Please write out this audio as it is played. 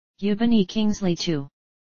Ubani Kingsley 2.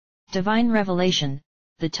 Divine Revelation,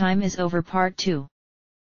 The Time is Over Part 2.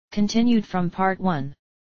 Continued from Part 1.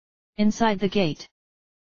 Inside the gate.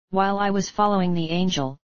 While I was following the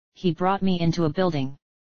angel, he brought me into a building.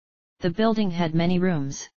 The building had many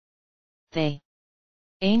rooms. The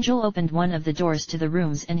angel opened one of the doors to the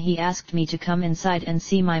rooms and he asked me to come inside and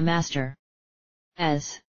see my master.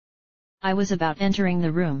 As I was about entering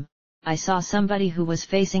the room, I saw somebody who was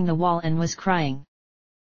facing the wall and was crying.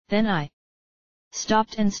 Then I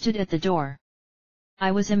stopped and stood at the door.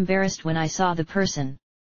 I was embarrassed when I saw the person.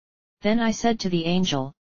 Then I said to the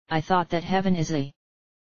angel, I thought that heaven is a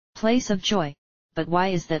place of joy, but why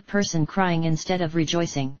is that person crying instead of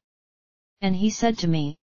rejoicing? And he said to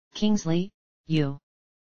me, Kingsley, you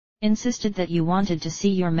insisted that you wanted to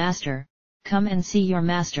see your master, come and see your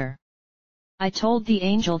master. I told the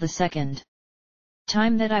angel the second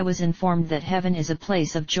time that I was informed that heaven is a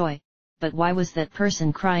place of joy, but why was that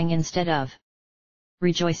person crying instead of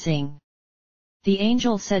rejoicing? The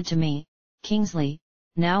angel said to me, Kingsley,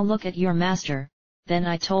 now look at your master. Then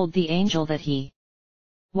I told the angel that he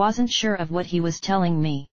wasn't sure of what he was telling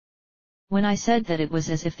me. When I said that, it was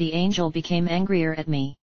as if the angel became angrier at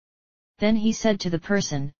me. Then he said to the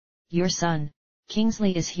person, your son,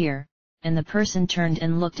 Kingsley, is here, and the person turned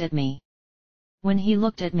and looked at me. When he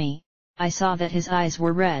looked at me, I saw that his eyes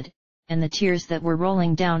were red, and the tears that were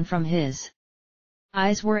rolling down from his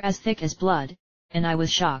eyes were as thick as blood, and I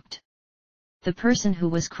was shocked. The person who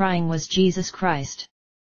was crying was Jesus Christ.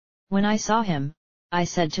 When I saw him, I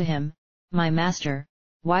said to him, my master,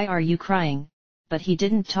 why are you crying? But he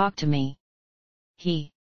didn't talk to me.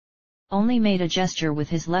 He only made a gesture with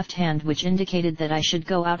his left hand which indicated that I should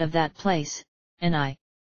go out of that place, and I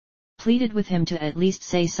pleaded with him to at least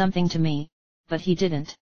say something to me, but he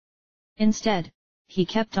didn't. Instead, he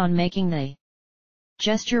kept on making the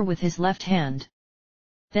gesture with his left hand.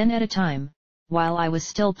 Then at a time, while I was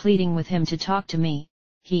still pleading with him to talk to me,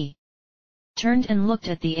 he turned and looked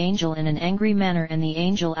at the angel in an angry manner, and the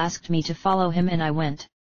angel asked me to follow him, and I went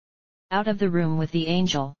out of the room with the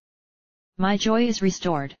angel. My joy is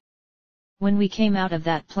restored. When we came out of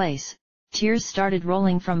that place, tears started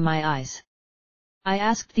rolling from my eyes. I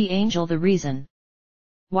asked the angel the reason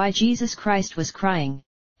why Jesus Christ was crying,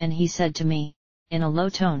 and he said to me, in a low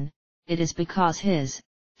tone, it is because his,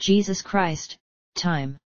 Jesus Christ,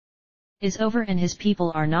 time is over and his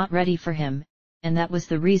people are not ready for him, and that was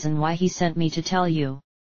the reason why he sent me to tell you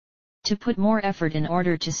to put more effort in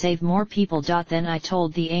order to save more people. Then I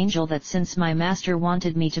told the angel that since my master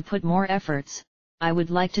wanted me to put more efforts, I would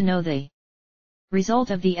like to know the result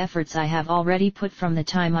of the efforts I have already put from the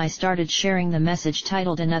time I started sharing the message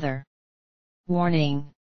titled Another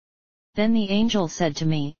Warning. Then the angel said to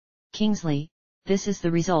me, Kingsley, this is the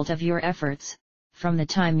result of your efforts, from the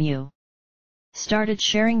time you started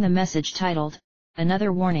sharing the message titled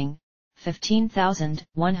Another Warning.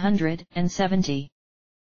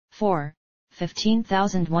 15,174.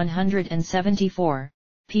 15,174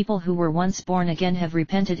 people who were once born again have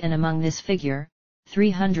repented, and among this figure,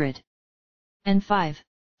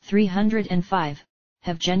 305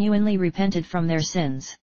 have genuinely repented from their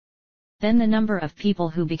sins. Then the number of people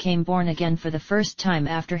who became born again for the first time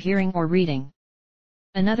after hearing or reading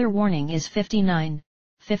Another Warning is 59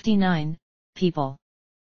 people.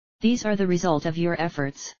 These are the result of your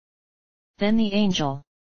efforts. Then the angel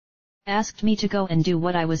asked me to go and do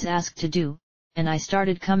what I was asked to do, and I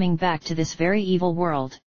started coming back to this very evil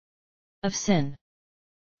world of sin.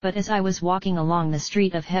 But as I was walking along the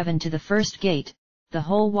street of heaven to the first gate, the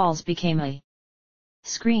whole walls became a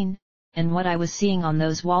screen, and what I was seeing on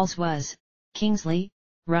those walls was, Kingsley,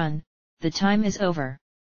 run, the time is over.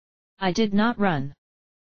 I did not run.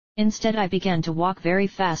 Instead I began to walk very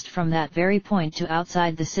fast from that very point to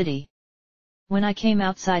outside the city. When I came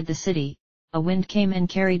outside the city, a wind came and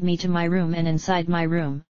carried me to my room, and inside my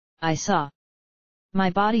room, I saw my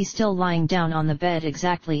body still lying down on the bed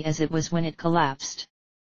exactly as it was when it collapsed.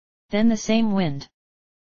 Then the same wind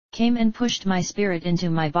came and pushed my spirit into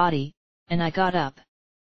my body, and I got up.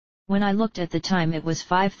 When I looked at the time, it was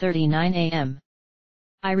 5:39 a.m.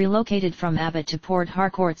 I relocated from Abbott to Port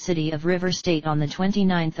Harcourt, City of River State on the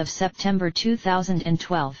 29th of September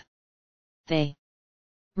 2012. The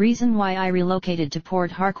reason why I relocated to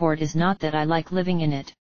Port Harcourt is not that I like living in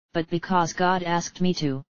it, but because God asked me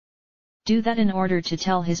to do that in order to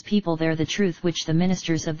tell his people there the truth which the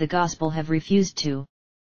ministers of the gospel have refused to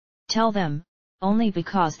tell them, only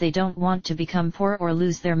because they don't want to become poor or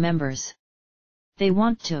lose their members. They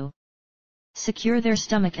want to secure their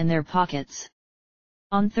stomach and their pockets.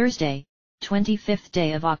 On Thursday, 25th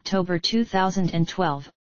day of October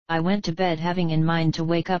 2012, I went to bed having in mind to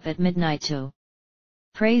wake up at midnight to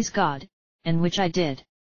Praise God, and which I did.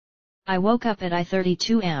 I woke up at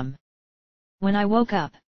 32 am. When I woke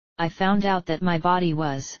up, I found out that my body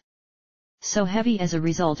was so heavy as a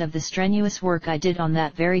result of the strenuous work I did on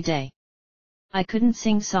that very day. I couldn't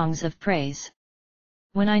sing songs of praise.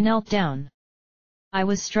 When I knelt down, I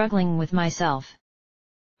was struggling with myself.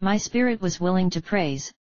 My spirit was willing to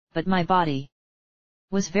praise, but my body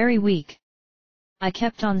was very weak. I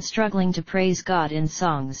kept on struggling to praise God in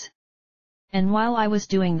songs. And while I was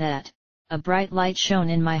doing that, a bright light shone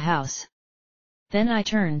in my house. Then I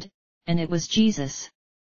turned, and it was Jesus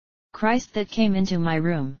Christ that came into my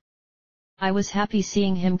room. I was happy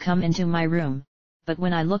seeing him come into my room, but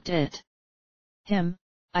when I looked at him,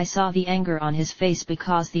 I saw the anger on his face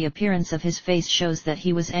because the appearance of his face shows that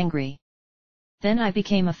he was angry. Then I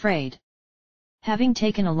became afraid. Having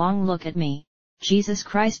taken a long look at me, Jesus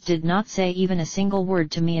Christ did not say even a single word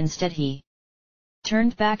to me. Instead he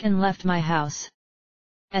turned back and left my house.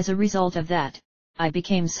 As a result of that, I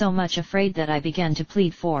became so much afraid that I began to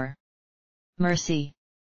plead for mercy.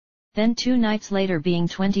 Then 2 nights later, being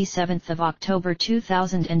 27th of October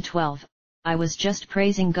 2012, I was just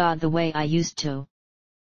praising God the way I used to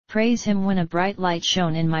praise him when a bright light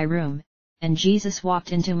shone in my room, and Jesus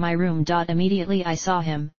walked into my room. Immediately I saw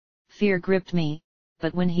him, fear gripped me,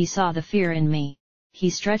 but when he saw the fear in me, he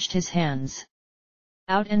stretched his hands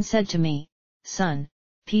out and said to me, "Son,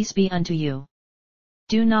 peace be unto you.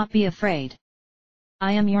 Do not be afraid.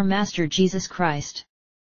 I am your Master Jesus Christ.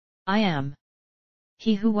 I am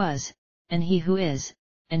he who was, and he who is,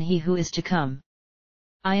 and he who is to come.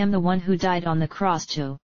 I am the one who died on the cross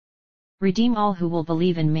to redeem all who will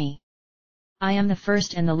believe in me. I am the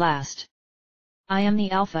first and the last. I am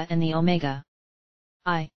the Alpha and the Omega.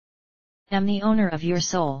 I am the owner of your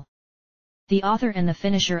soul, the author and the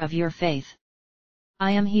finisher of your faith.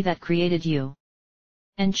 I am he that created you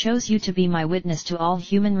and chose you to be my witness to all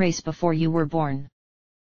human race before you were born.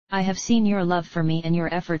 I have seen your love for me and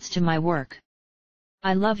your efforts to my work.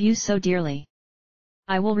 I love you so dearly.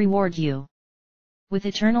 I will reward you with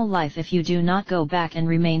eternal life if you do not go back and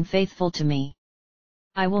remain faithful to me.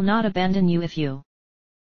 I will not abandon you if you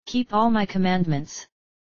keep all my commandments.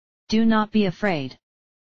 Do not be afraid.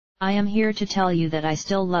 I am here to tell you that I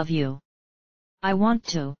still love you. I want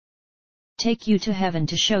to take you to heaven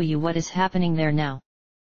to show you what is happening there now."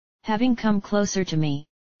 Having come closer to me,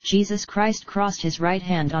 Jesus Christ crossed his right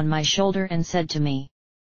hand on my shoulder and said to me,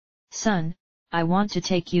 "Son, I want to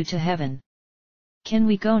take you to heaven. Can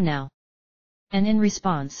we go now?" And in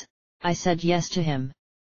response, I said yes to him.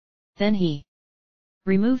 Then he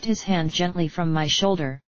removed his hand gently from my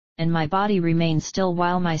shoulder, and my body remained still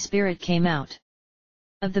while my spirit came out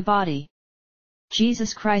of the body.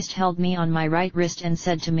 Jesus Christ held me on my right wrist and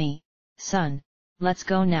said to me, "Son, let's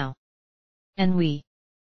go now." And we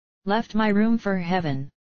left my room for heaven.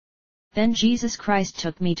 Then Jesus Christ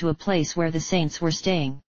took me to a place where the saints were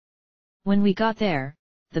staying. When we got there,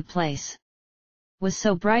 the place was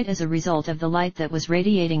so bright as a result of the light that was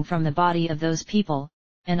radiating from the body of those people,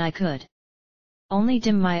 and I could only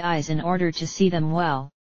dim my eyes in order to see them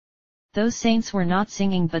well. Those saints were not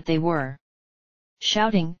singing, but they were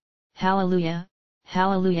shouting, "Hallelujah,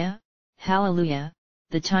 Hallelujah, Hallelujah,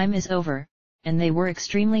 the time is over," and they were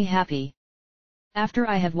extremely happy. After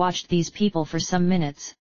I had watched these people for some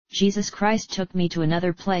minutes, Jesus Christ took me to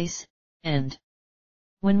another place, and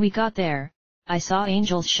when we got there, I saw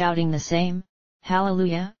angels shouting the same,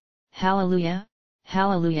 "Hallelujah, Hallelujah,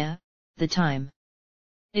 Hallelujah, the time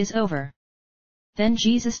is over." Then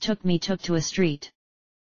Jesus took me to a street.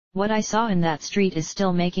 What I saw in that street is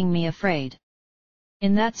still making me afraid.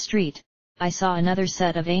 In that street, I saw another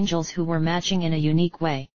set of angels who were matching in a unique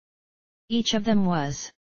way. Each of them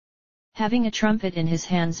was having a trumpet in his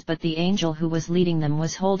hands, but the angel who was leading them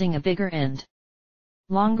was holding a bigger and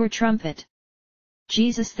longer trumpet.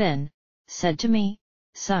 Jesus then said to me,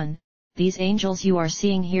 "Son, these angels you are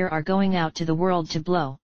seeing here are going out to the world to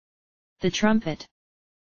blow the trumpet.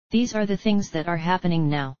 These are the things that are happening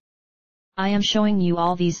now. I am showing you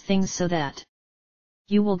all these things so that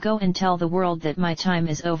you will go and tell the world that my time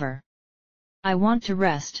is over. I want to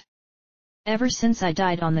rest. Ever since I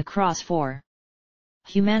died on the cross for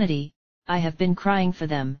humanity, I have been crying for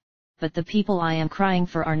them, but the people I am crying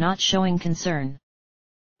for are not showing concern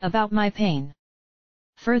about my pain."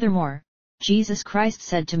 Furthermore, Jesus Christ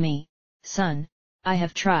said to me, "Son, I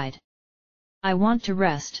have tried. I want to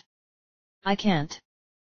rest. I can't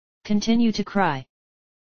continue to cry."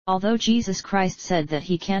 Although Jesus Christ said that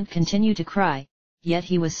he can't continue to cry, yet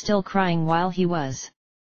he was still crying while he was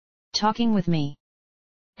talking with me.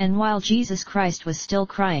 And while Jesus Christ was still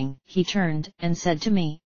crying, he turned and said to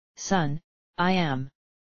me, "Son, I am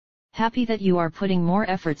Happy that you are putting more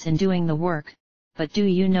efforts in doing the work, but do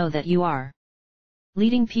you know that you are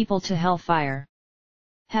leading people to hellfire?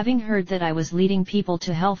 Having heard that I was leading people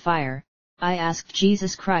to hellfire, I asked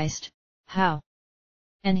Jesus Christ, how?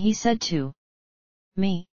 And he said to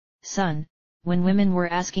me, Son, when women were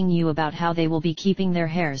asking you about how they will be keeping their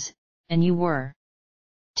hairs, and you were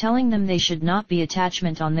telling them they should not be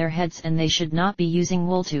attachment on their heads and they should not be using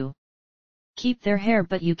wool to keep their hair,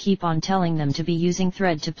 but you keep on telling them to be using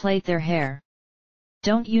thread to plait their hair.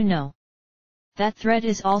 Don't you know that thread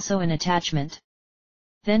is also an attachment?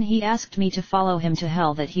 Then he asked me to follow him to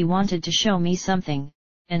hell, that he wanted to show me something,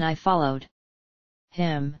 and I followed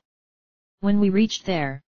him. When we reached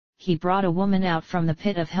there, he brought a woman out from the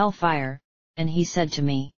pit of hellfire, and he said to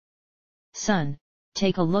me, Son,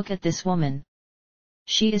 take a look at this woman.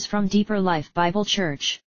 She is from Deeper Life Bible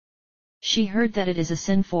Church. She heard that it is a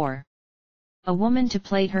sin for a woman to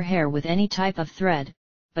plait her hair with any type of thread,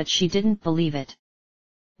 but she didn't believe it.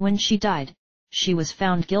 When she died, she was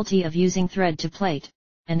found guilty of using thread to plait,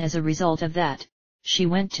 and as a result of that, she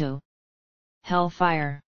went to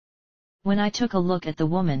hellfire. When I took a look at the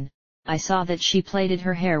woman, I saw that she plaited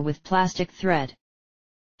her hair with plastic thread.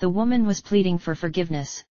 The woman was pleading for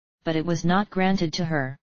forgiveness, but it was not granted to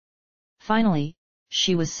her. Finally,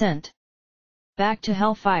 she was sent back to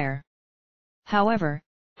hellfire. However,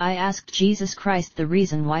 I asked Jesus Christ the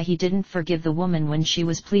reason why he didn't forgive the woman when she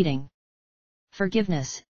was pleading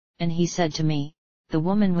forgiveness, and he said to me, the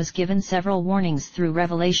woman was given several warnings through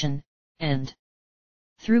revelation, and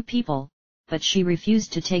through people, but she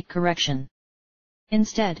refused to take correction.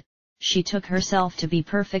 Instead, she took herself to be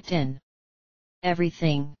perfect in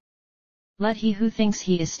everything. Let he who thinks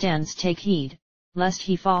he is stands take heed, lest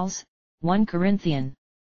he falls. 1 Corinthians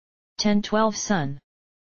 10:12. Son,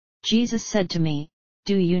 Jesus said to me,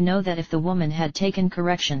 do you know that if the woman had taken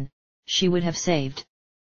correction, she would have saved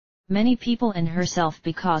many people and herself,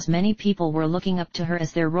 because many people were looking up to her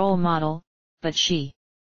as their role model, but she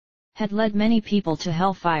had led many people to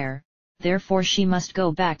hellfire, therefore she must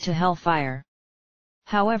go back to hellfire.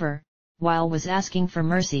 However, while was asking for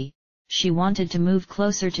mercy, she wanted to move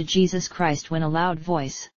closer to Jesus Christ when a loud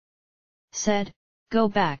voice said, go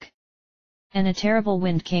back. And a terrible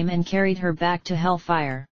wind came and carried her back to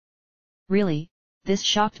hellfire. Really, this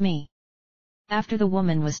shocked me. After the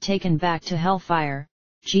woman was taken back to hellfire,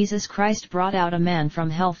 Jesus Christ brought out a man from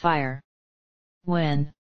hellfire.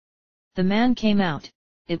 When the man came out,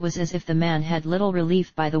 it was as if the man had little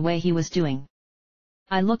relief by the way he was doing.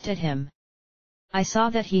 I looked at him. I saw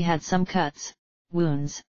that he had some cuts,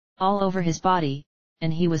 wounds, all over his body,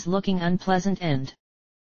 and he was looking unpleasant and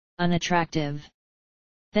unattractive.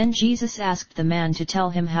 Then Jesus asked the man to tell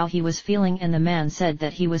him how he was feeling, and the man said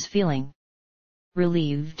that he was feeling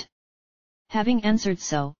relieved. Having answered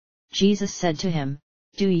so, Jesus said to him,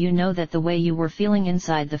 do you know that the way you were feeling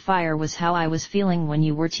inside the fire was how I was feeling when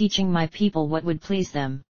you were teaching my people what would please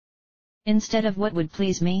them, instead of what would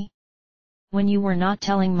please me? When you were not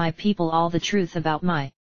telling my people all the truth about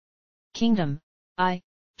my kingdom, I,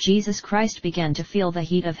 Jesus Christ, began to feel the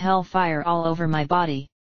heat of hell fire all over my body.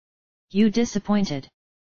 You disappointed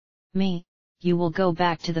me, you will go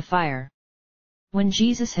back to the fire. When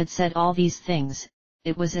Jesus had said all these things,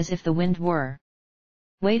 it was as if the wind were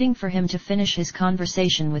waiting for him to finish his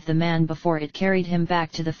conversation with the man before it carried him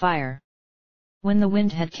back to the fire. When the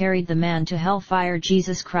wind had carried the man to hellfire,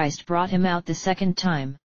 Jesus Christ brought him out the second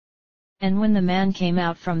time. And when the man came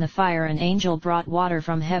out from the fire, an angel brought water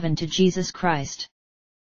from heaven to Jesus Christ.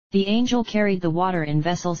 The angel carried the water in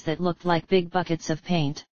vessels that looked like big buckets of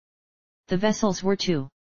paint. The vessels were 2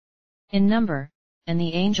 in number, and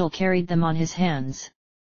the angel carried them on his hands.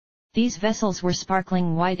 These vessels were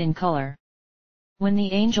sparkling white in color. When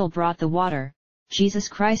the angel brought the water, Jesus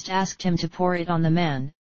Christ asked him to pour it on the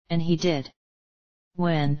man, and he did.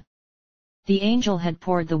 When the angel had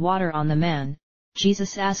poured the water on the man,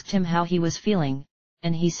 Jesus asked him how he was feeling,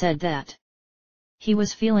 and he said that he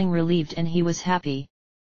was feeling relieved and he was happy.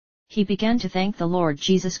 He began to thank the Lord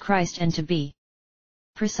Jesus Christ, and to be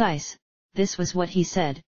precise, this was what he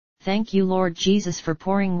said: "Thank you, Lord Jesus, for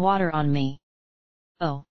pouring water on me.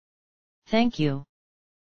 Oh, thank you,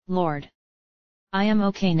 Lord. I am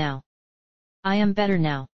okay now. I am better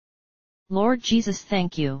now. Lord Jesus,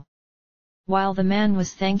 thank you." While the man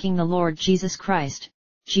was thanking the Lord Jesus Christ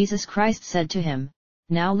said to him,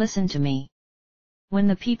 "Now listen to me. When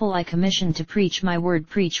the people I commissioned to preach my word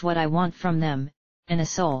preach what I want from them, and a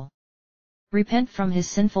soul repent from his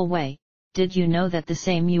sinful way, did you know that the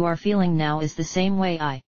same you are feeling now is the same way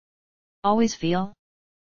I always feel?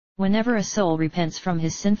 Whenever a soul repents from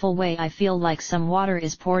his sinful way, I feel like some water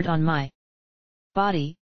is poured on my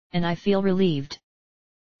body, and I feel relieved.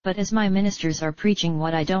 But as my ministers are preaching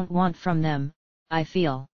what I don't want from them, I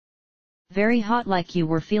feel very hot like you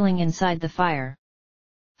were feeling inside the fire.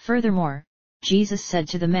 Furthermore, Jesus said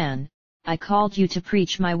to the man, I called you to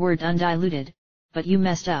preach my word undiluted, but you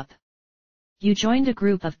messed up. You joined a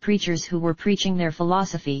group of preachers who were preaching their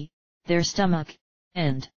philosophy, their stomach,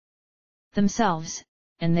 and themselves,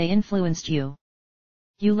 and they influenced you.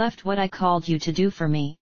 You left what I called you to do for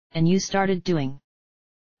me, and you started doing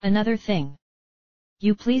another thing.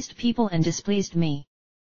 You pleased people and displeased me.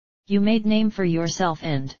 You made name for yourself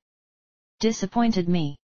and disappointed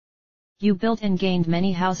me. You built and gained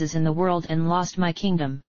many houses in the world and lost my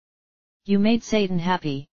kingdom. You made Satan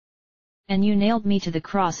happy. And you nailed me to the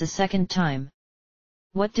cross a second time.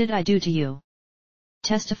 What did I do to you?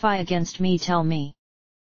 Testify against me, tell me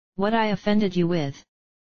what I offended you with.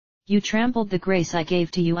 You trampled the grace I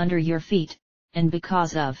gave to you under your feet, and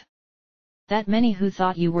because of that many who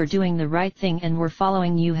thought you were doing the right thing and were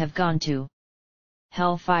following you have gone to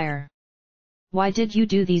hellfire. Why did you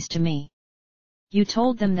do these to me? You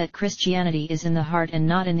told them that Christianity is in the heart and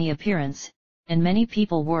not in the appearance, and many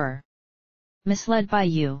people were misled by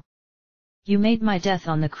you. You made my death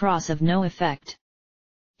on the cross of no effect.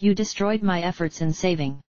 You destroyed my efforts in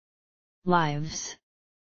saving lives.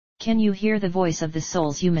 Can you hear the voice of the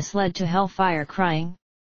souls you misled to hellfire crying?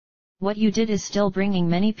 What you did is still bringing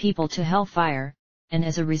many people to hellfire, and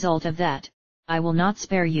as a result of that, I will not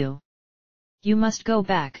spare you. You must go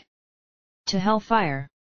back to hellfire.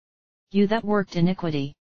 You that worked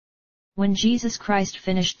iniquity. When Jesus Christ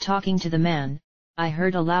finished talking to the man, I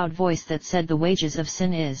heard a loud voice that said, the wages of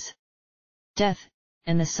sin is death,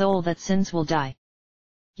 and the soul that sins will die.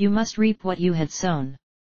 You must reap what you had sown.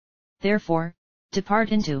 Therefore,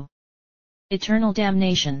 depart into eternal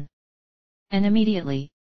damnation. And immediately,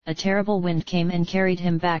 a terrible wind came and carried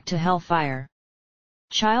him back to hellfire.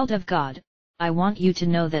 Child of God, I want you to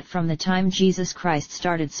know that from the time Jesus Christ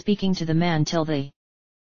started speaking to the man till the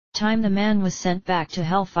time the man was sent back to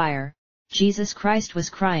hellfire, Jesus Christ was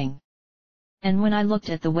crying. And when I looked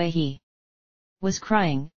at the way he was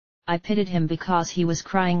crying, I pitied him because he was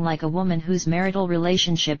crying like a woman whose marital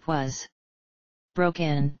relationship was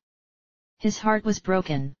broken. His heart was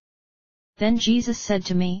broken. Then Jesus said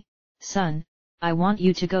to me, Son, I want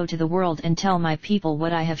you to go to the world and tell my people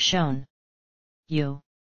what I have shown you.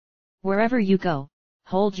 Wherever you go,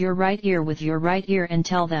 hold your right ear with your right ear and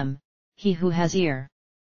tell them, he who has ear,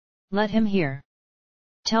 let him hear.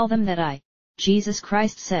 Tell them that I, Jesus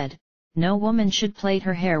Christ said, no woman should plait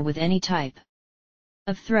her hair with any type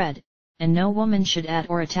of thread, and no woman should add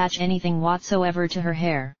or attach anything whatsoever to her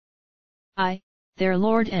hair. I, their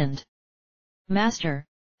Lord and Master,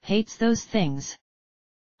 hates those things.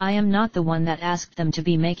 I am not the one that asked them to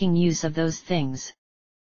be making use of those things.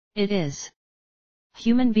 It is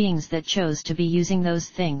human beings that chose to be using those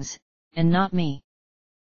things, and not me.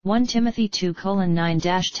 1 Timothy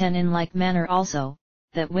 2:9-10 In like manner also,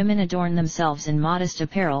 that women adorn themselves in modest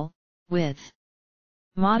apparel, with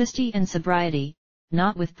modesty and sobriety,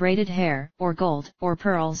 not with braided hair, or gold, or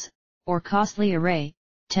pearls, or costly array,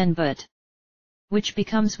 10 but which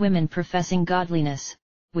becomes women professing godliness,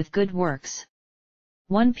 with good works.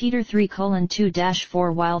 1 Peter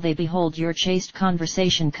 3:2-4 While they behold your chaste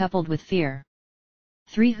conversation coupled with fear.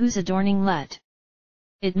 3 Whose adorning let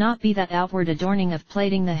it not be that outward adorning of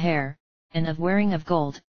plaiting the hair, and of wearing of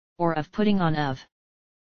gold, or of putting on of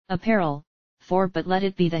apparel, 4 But let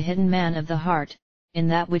it be the hidden man of the heart, in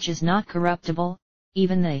that which is not corruptible,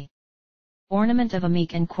 even the ornament of a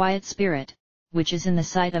meek and quiet spirit, which is in the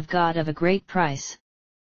sight of God of a great price.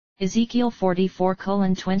 Ezekiel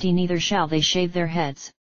 44:20 Neither shall they shave their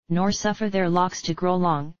heads, nor suffer their locks to grow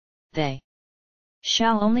long, they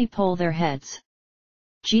shall only poll their heads.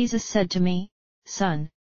 Jesus said to me, Son,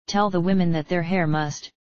 tell the women that their hair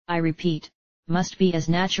must, I repeat, must be as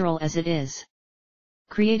natural as it is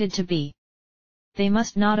created to be. They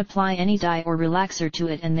must not apply any dye or relaxer to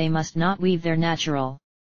it, and they must not weave their natural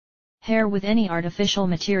hair with any artificial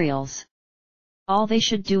materials. All they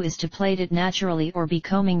should do is to plait it naturally or be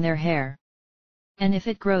combing their hair. And if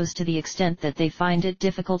it grows to the extent that they find it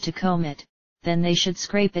difficult to comb it, then they should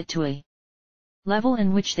scrape it to a level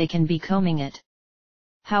in which they can be combing it.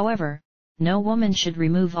 However, no woman should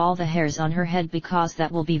remove all the hairs on her head, because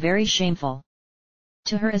that will be very shameful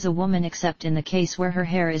to her as a woman, except in the case where her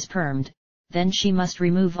hair is permed. Then she must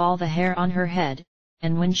remove all the hair on her head,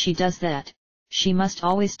 and when she does that, she must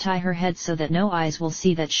always tie her head so that no eyes will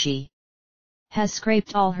see that she has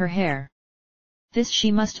scraped all her hair. This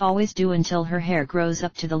she must always do until her hair grows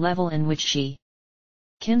up to the level in which she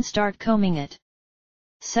can start combing it.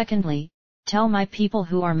 Secondly, tell my people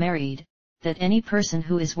who are married, that any person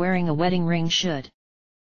who is wearing a wedding ring should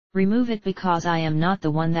Remove it because I am not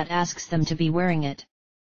the one that asks them to be wearing it.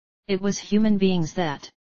 It was human beings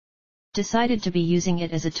that decided to be using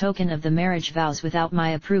it as a token of the marriage vows without my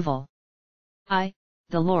approval. I,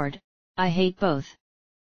 the Lord, I hate both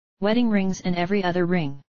wedding rings and every other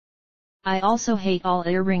ring. I also hate all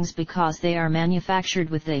earrings because they are manufactured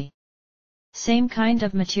with the same kind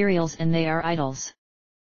of materials and they are idols.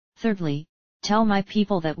 Thirdly, tell my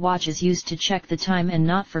people that watch is used to check the time and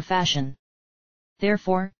not for fashion.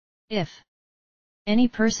 Therefore, if any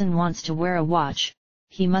person wants to wear a watch,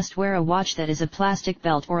 he must wear a watch that is a plastic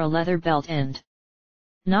belt or a leather belt and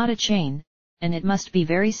not a chain, and it must be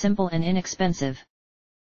very simple and inexpensive.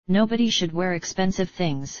 Nobody should wear expensive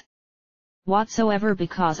things whatsoever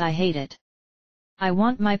because I hate it. I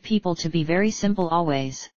want my people to be very simple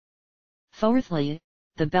always. Fourthly,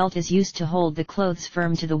 the belt is used to hold the clothes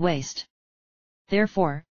firm to the waist.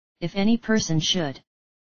 Therefore, if any person should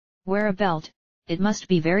wear a belt, it must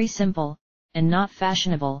be very simple, and not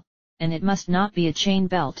fashionable, and it must not be a chain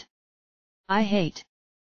belt. I hate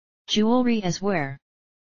jewelry as wear.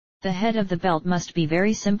 The head of the belt must be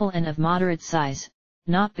very simple and of moderate size,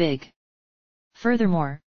 not big.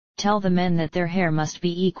 Furthermore, tell the men that their hair must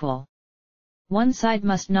be equal. One side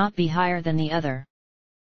must not be higher than the other.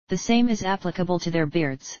 The same is applicable to their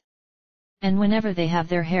beards. And whenever they have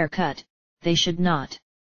their hair cut, they should not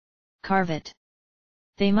carve it.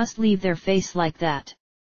 They must leave their face like that.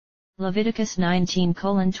 Leviticus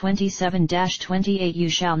 19:27-28 You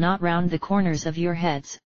shall not round the corners of your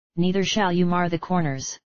heads, neither shall you mar the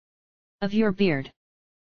corners of your beard.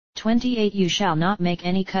 28 You shall not make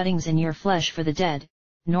any cuttings in your flesh for the dead,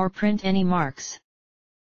 nor print any marks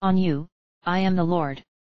on you, I am the Lord.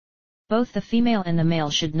 Both the female and the male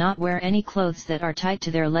should not wear any clothes that are tight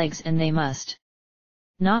to their legs and they must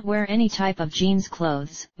not wear any type of jeans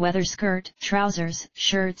clothes, whether skirt, trousers,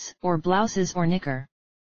 shirts, or blouses or knicker.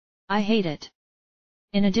 I hate it.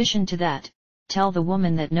 In addition to that, tell the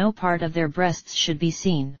woman that no part of their breasts should be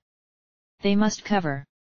seen. They must cover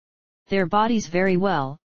their bodies very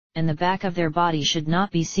well, and the back of their body should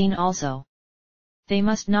not be seen also. They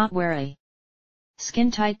must not wear a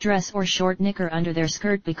skin-tight dress or short knicker under their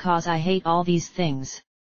skirt because I hate all these things.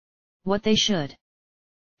 What they should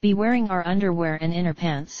be wearing are underwear and inner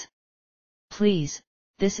pants. Please,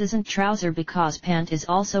 this isn't trouser because pant is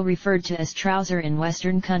also referred to as trouser in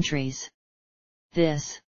Western countries.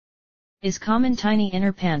 This is common tiny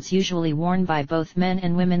inner pants usually worn by both men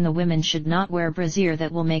and women. The women should not wear brassiere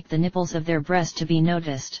that will make the nipples of their breast to be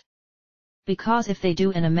noticed. Because if they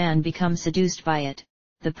do and a man becomes seduced by it,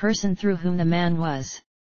 the person through whom the man was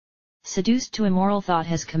seduced to immoral thought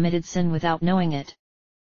has committed sin without knowing it.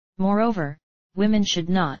 Moreover, women should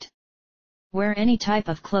not wear any type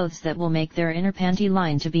of clothes that will make their inner panty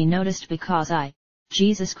line to be noticed because I,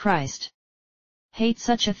 Jesus Christ, hate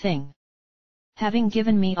such a thing. Having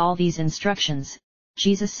given me all these instructions,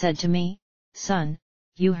 Jesus said to me, Son,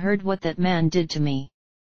 you heard what that man did to me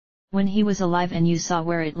when he was alive and you saw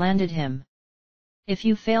where it landed him. If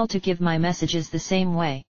you fail to give my messages the same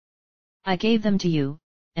way I gave them to you,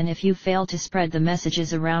 and if you fail to spread the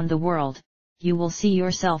messages around the world, you will see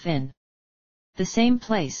yourself in the same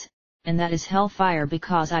place, and that is hellfire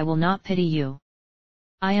because I will not pity you.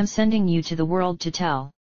 I am sending you to the world to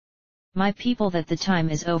tell my people that the time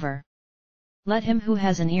is over. Let him who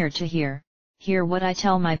has an ear to hear, hear what I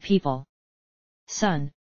tell my people.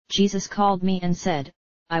 Son, Jesus called me and said,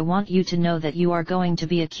 I want you to know that you are going to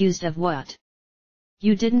be accused of what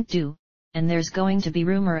you didn't do, and there's going to be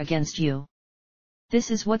rumor against you. This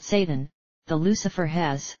is what Satan, the Lucifer,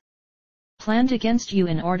 has planned against you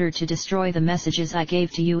in order to destroy the messages I gave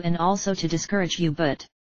to you and also to discourage you, but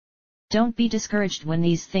don't be discouraged when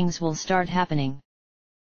these things will start happening.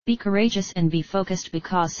 Be courageous and be focused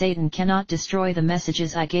because Satan cannot destroy the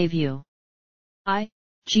messages I gave you. I,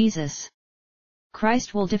 Jesus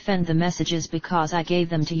Christ, will defend the messages because I gave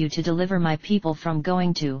them to you to deliver my people from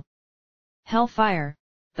going to hellfire,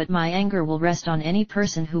 but my anger will rest on any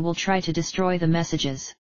person who will try to destroy the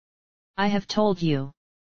messages. I have told you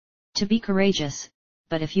to be courageous,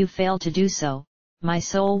 but if you fail to do so, my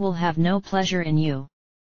soul will have no pleasure in you.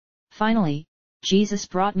 Finally, Jesus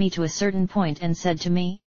brought me to a certain point and said to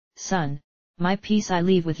me, Son, my peace I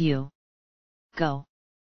leave with you. Go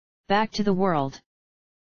back to the world.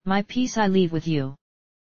 My peace I leave with you.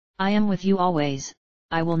 I am with you always,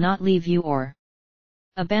 I will not leave you or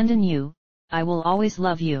abandon you, I will always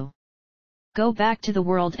love you. Go back to the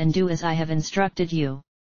world and do as I have instructed you.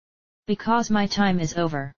 Because my time is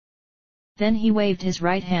over. Then he waved his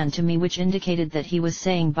right hand to me, which indicated that he was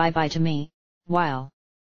saying bye-bye to me, while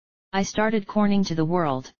I started corning to the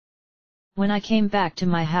world. When I came back to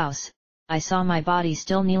my house, I saw my body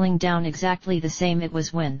still kneeling down exactly the same it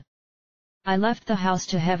was when I left the house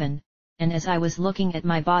to heaven, and as I was looking at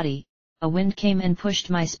my body, a wind came and pushed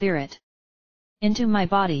my spirit into my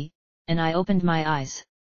body, and I opened my eyes.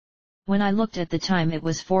 When I looked at the time it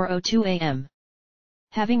was 4:02 a.m.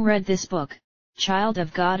 Having read this book, child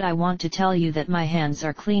of God, I want to tell you that my hands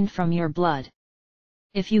are clean from your blood.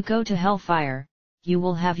 If you go to hellfire, you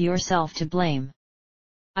will have yourself to blame.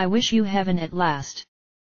 I wish you heaven at last.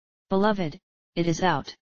 Beloved, it is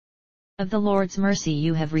out of the Lord's mercy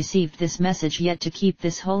you have received this message, yet to keep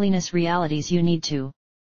this holiness realities you need to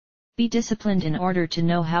be disciplined in order to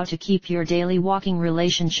know how to keep your daily walking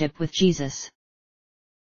relationship with Jesus.